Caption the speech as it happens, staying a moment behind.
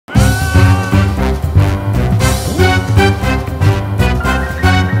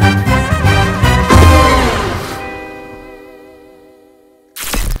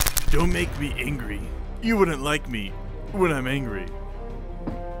make me angry. You wouldn't like me when I'm angry.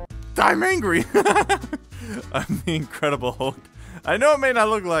 I'm angry! I'm the Incredible Hulk. I know it may not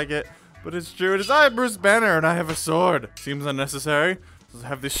look like it, but it's true. It is I, Bruce Banner, and I have a sword. Seems unnecessary. Does it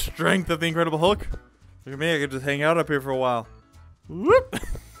have the strength of the Incredible Hulk? Look at me, I could just hang out up here for a while. Whoop!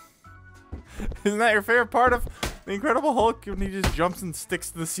 Isn't that your favorite part of the Incredible Hulk? When he just jumps and sticks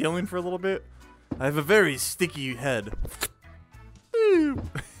to the ceiling for a little bit? I have a very sticky head.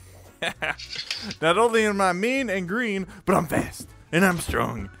 Not only am I mean and green, but I'm fast, and I'm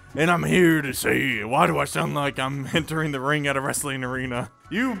strong, and I'm here to say, why do I sound like I'm entering the ring at a wrestling arena?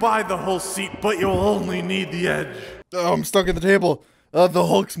 You buy the whole seat, but you'll only need the edge. Oh, I'm stuck at the table. The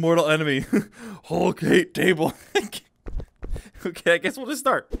Hulk's mortal enemy. Hulk hate table. Okay, I guess we'll just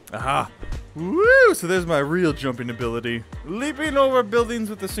start. Aha. Woo! So there's my real jumping ability. Leaping over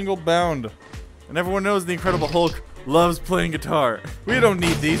buildings with a single bound. And everyone knows the Incredible Hulk loves playing guitar. We don't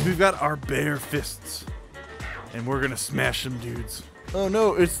need these. We've got our bare fists. And we're gonna smash some dudes. Oh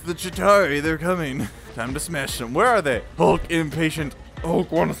no, it's the Chitauri. They're coming. Time to smash them. Where are they? Hulk impatient.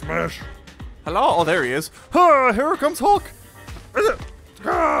 Hulk wanna smash. Hello? Oh, there he is. Ah, here comes Hulk.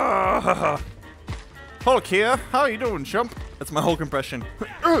 Hulk here. How you doing, chump? That's my Hulk impression.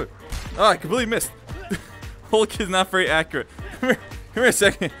 Oh, I completely missed. Hulk is not very accurate. Come here a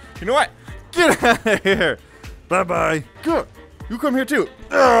second. You know what? Get out of here. Bye-bye. Good. You come here too.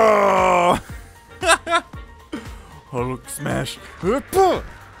 Oh. Hulk smash.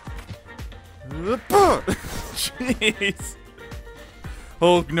 Jeez.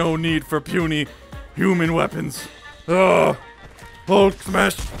 Hulk, no need for puny human weapons. Oh. Hulk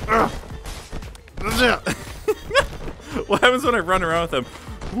smash. What happens when I run around with him?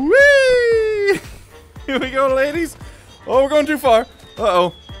 Whee! Here we go, ladies. Oh, we're going too far.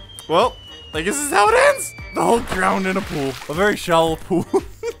 Uh-oh. Well, I guess this is how it ends. The Hulk drowned in a pool. A very shallow pool.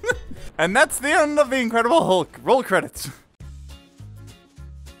 And that's the end of the Incredible Hulk. Roll credits.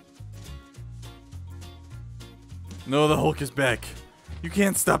 No, the Hulk is back. You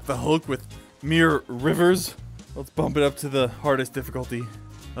can't stop the Hulk with mere rivers. Let's bump it up to the hardest difficulty.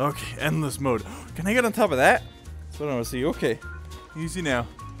 Okay, endless mode. Can I get on top of that? That's what I want to see. Okay, easy now.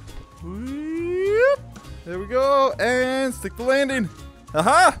 Whoop. There we go, and stick the landing.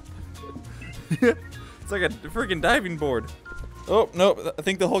 Aha! It's like a freaking diving board. Oh, no, I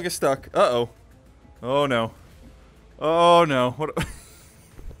think the Hulk is stuck. Uh-oh. Oh, no. Oh, no. What?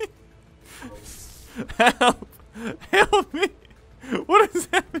 Help! Help me! What is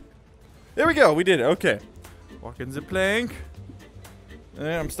happening? There we go, we did it. Okay. Walking zip plank. And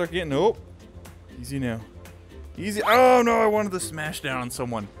I'm stuck again. Nope. Easy now. Easy. Oh, no, I wanted to smash down on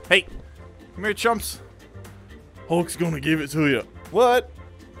someone. Hey, come here, chumps. Hulk's gonna give it to you. What?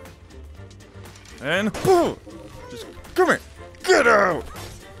 And boom! Just come here. Get out!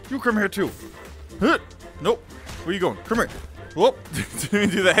 You come here too. Nope. Where you going? Come here. Whoop! Didn't even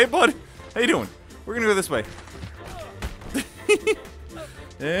do that. Hey, bud. How you doing? We're gonna go this way.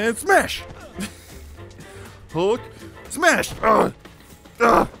 And smash! Hulk, smash!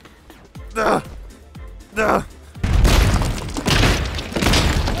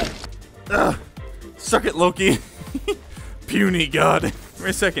 Suck it, Loki. Puny god. Wait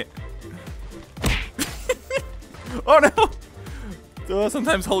a second. Oh no! Oh,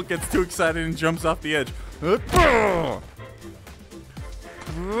 sometimes Hulk gets too excited and jumps off the edge. Oh,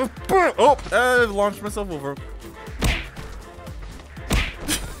 I launched myself over.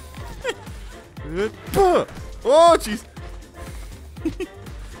 Oh, jeez.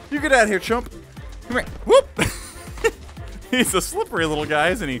 You get out of here, chump. Come here. Whoop! He's a slippery little guy,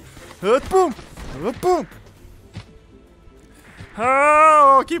 isn't he? Boom! Boom!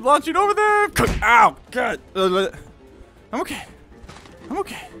 Oh, keep launching over there. Ow! God. I'm okay. I'm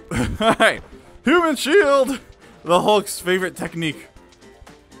okay. Alright. Human shield! The Hulk's favorite technique.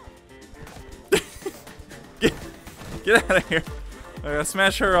 Get out of here. I gotta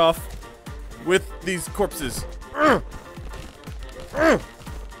smash her off with these corpses. Come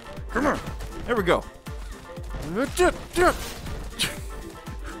on. There we go.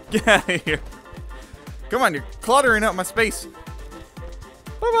 Get out of here. Come on, you're cluttering up my space.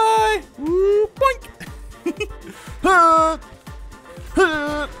 Bye-bye. Woo, boink.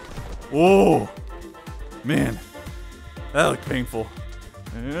 Whoa. Man. That looked painful.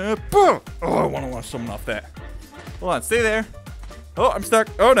 Oh, I want to launch someone off that. Hold on, stay there. Oh, I'm stuck.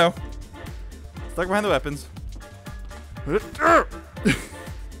 Oh, no. Stuck behind the weapons.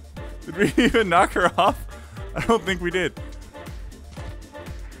 Did we even knock her off? I don't think we did.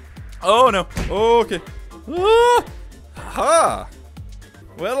 Oh, no. Oh, okay. Ah! Ha!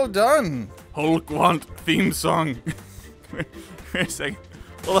 Well done. Hulk want theme song. Wait a second.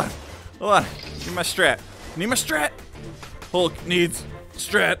 Hold on. Hold on. Need my strat. Need my strat. Hulk needs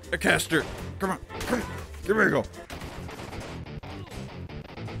strat, a caster. Come on. Come on. Here we go.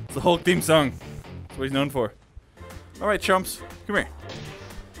 It's the Hulk theme song. That's what he's known for. Alright, chumps. Come here.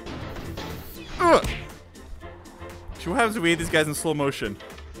 Ugh. So what happens if we hit these guys in slow motion?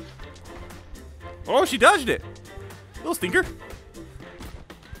 Oh, she dodged it. Little stinker.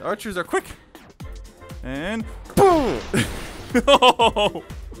 The archers are quick. And boom! Oh,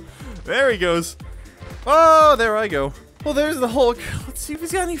 there he goes. Oh, there I go. Well, there's the Hulk. Let's see if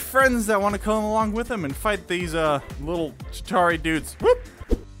he's got any friends that want to come along with him and fight these little Chitauri dudes. Whoop!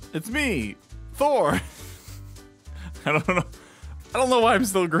 It's me, Thor. I don't know why I'm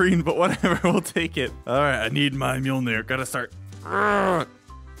still green, but whatever, we'll take it. All right, I need my Mjolnir. Gotta start. I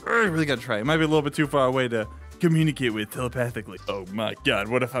really gotta try. It might be a little bit too far away to communicate with telepathically. Oh my god,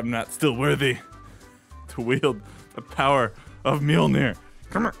 what if I'm not still worthy to wield the power of Mjolnir?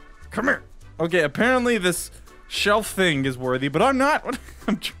 Come here, come here. Okay, apparently this shelf thing is worthy, but I'm not.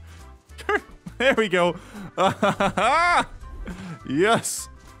 There we go. Yes.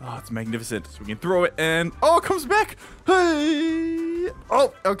 Oh, it's magnificent. So we can throw it and oh, it comes back. Hey.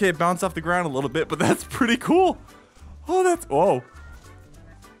 Oh, okay, it bounced off the ground a little bit, but that's pretty cool. Oh, that's oh.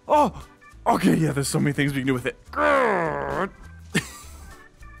 Oh, okay, yeah, there's so many things we can do with it.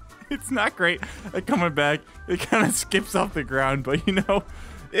 It's not great at coming back. It kind of skips off the ground, but you know,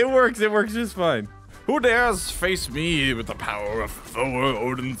 it works just fine. Who dares face me with the power of Thor,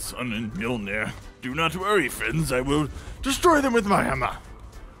 Odin's son, and Mjolnir? Do not worry, friends, I will destroy them with my hammer.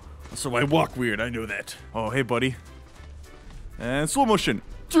 So I walk weird, I know that. Oh, hey, buddy. And slow motion.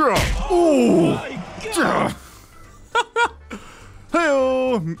 Oh!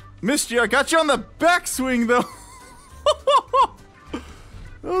 Hey-oh! Missed you. I got you on the backswing, though.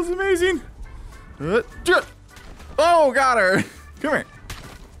 That was amazing. Oh, got her. Come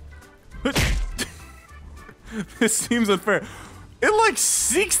here. This seems unfair. It, like,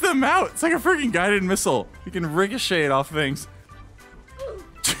 seeks them out. It's like a freaking guided missile. You can ricochet it off things.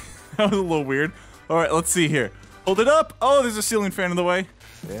 That was a little weird. All right, let's see here. Hold it up. Oh, there's a ceiling fan in the way.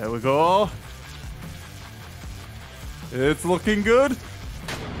 There we go. It's looking good.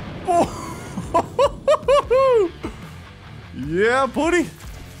 Oh. Yeah, buddy.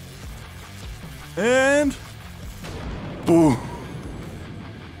 And boom.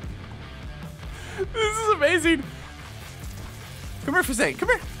 This is amazing. Come here for a second. Come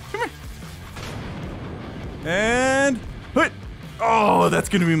here. Come here. And hit. Oh, that's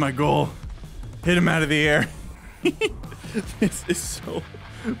gonna be my goal. Hit him out of the air. This is so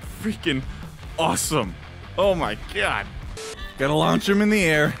freaking awesome. Oh my god. Gotta launch him in the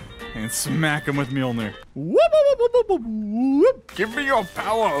air and smack him with Mjolnir. Whoop, whoop, whoop, whoop, whoop, whoop. Give me your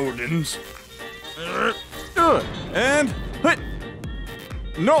power, Odins. And hit.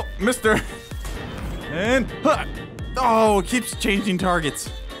 No, mister. And oh, it keeps changing targets.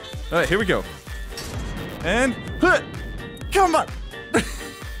 All right, here we go. And come on.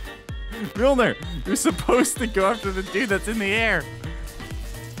 Mjolnir, you're supposed to go after the dude that's in the air.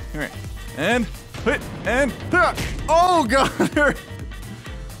 Come here. And oh god.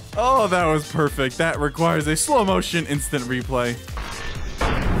 Oh, that was perfect. That requires a slow motion instant replay.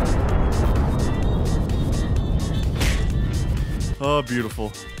 Oh,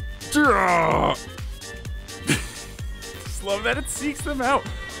 beautiful. Just love that it seeks them out.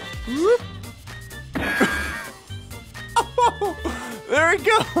 Whoop. Oh, there it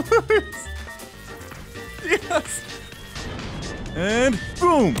goes. Yes. And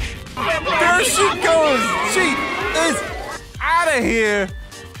boom. There she goes. She is out of here.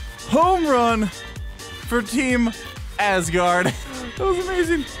 Home run for Team Asgard. That was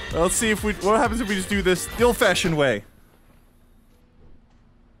amazing. Let's see if what happens if we just do this the old-fashioned way.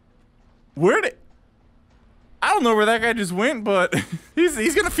 I don't know where that guy just went, but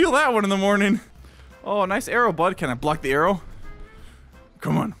he's gonna feel that one in the morning. Oh, nice arrow, bud. Can I block the arrow?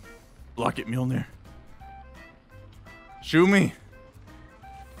 Come on. Block it, Mjolnir. Shoot me.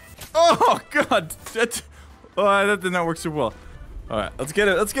 Oh god. That did not work super well. Alright, let's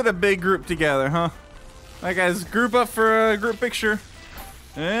get a big group together, huh? Alright guys, group up for a group picture.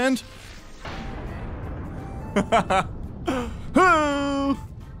 And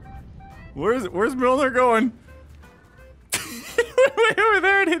Where's Mjolnir going? Wait over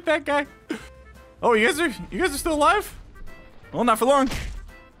there and hit that guy. Oh, you guys are still alive? Well, not for long.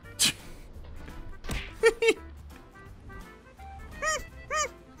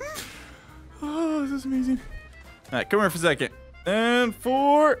 Oh, this is amazing. All right, come here for a second. And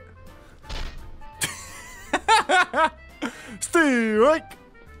for strike.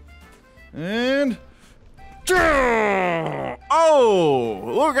 And Oh,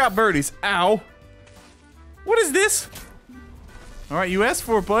 look, got birdies. Ow. What is this? All right, you asked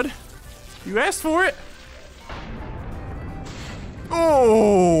for it, bud. You asked for it.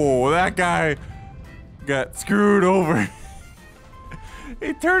 Oh, that guy got screwed over.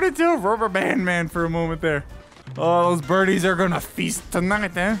 He turned into a rubber band man for a moment there. Oh, those birdies are gonna feast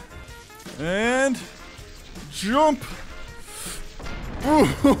tonight, eh? And jump.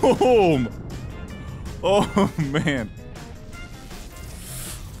 Boom. Oh, man.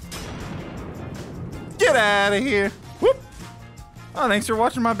 Get out of here. Whoop. Oh, thanks for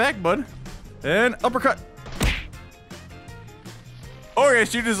watching my back, bud. And uppercut. Oh, yeah,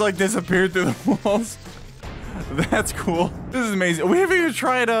 she just like disappeared through the walls. That's cool. This is amazing. We haven't even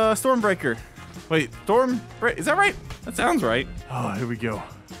tried Stormbreaker. Wait, Stormbreaker? Is that right? That sounds right. Oh, here we go.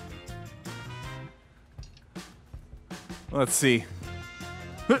 Let's see.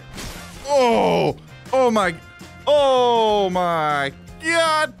 Oh! Oh my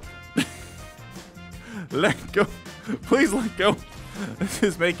God! Let go. Please let go. This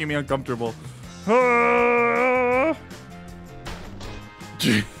is making me uncomfortable.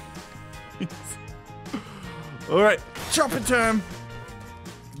 Jeez. All right, jumping time.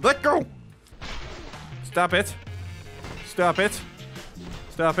 Let go. Stop it. Stop it.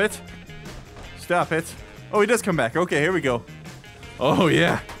 Stop it. Stop it. Oh, he does come back. Okay, here we go. Oh,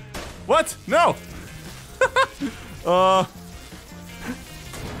 yeah. What? No. I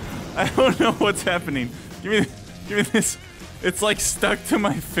don't know what's happening. Give me this. It's like stuck to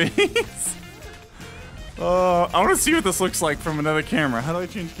my face. I want to see what this looks like from another camera. How do I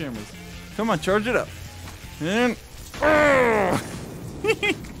change cameras? Come on, charge it up. And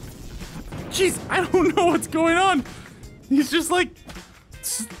jeez, I don't know what's going on. He's just like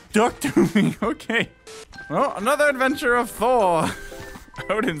stuck to me. Okay. Well, another adventure of Thor,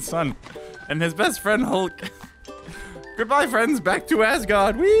 Odin's son, and his best friend Hulk. Goodbye, friends. Back to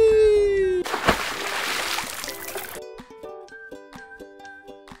Asgard. Whee!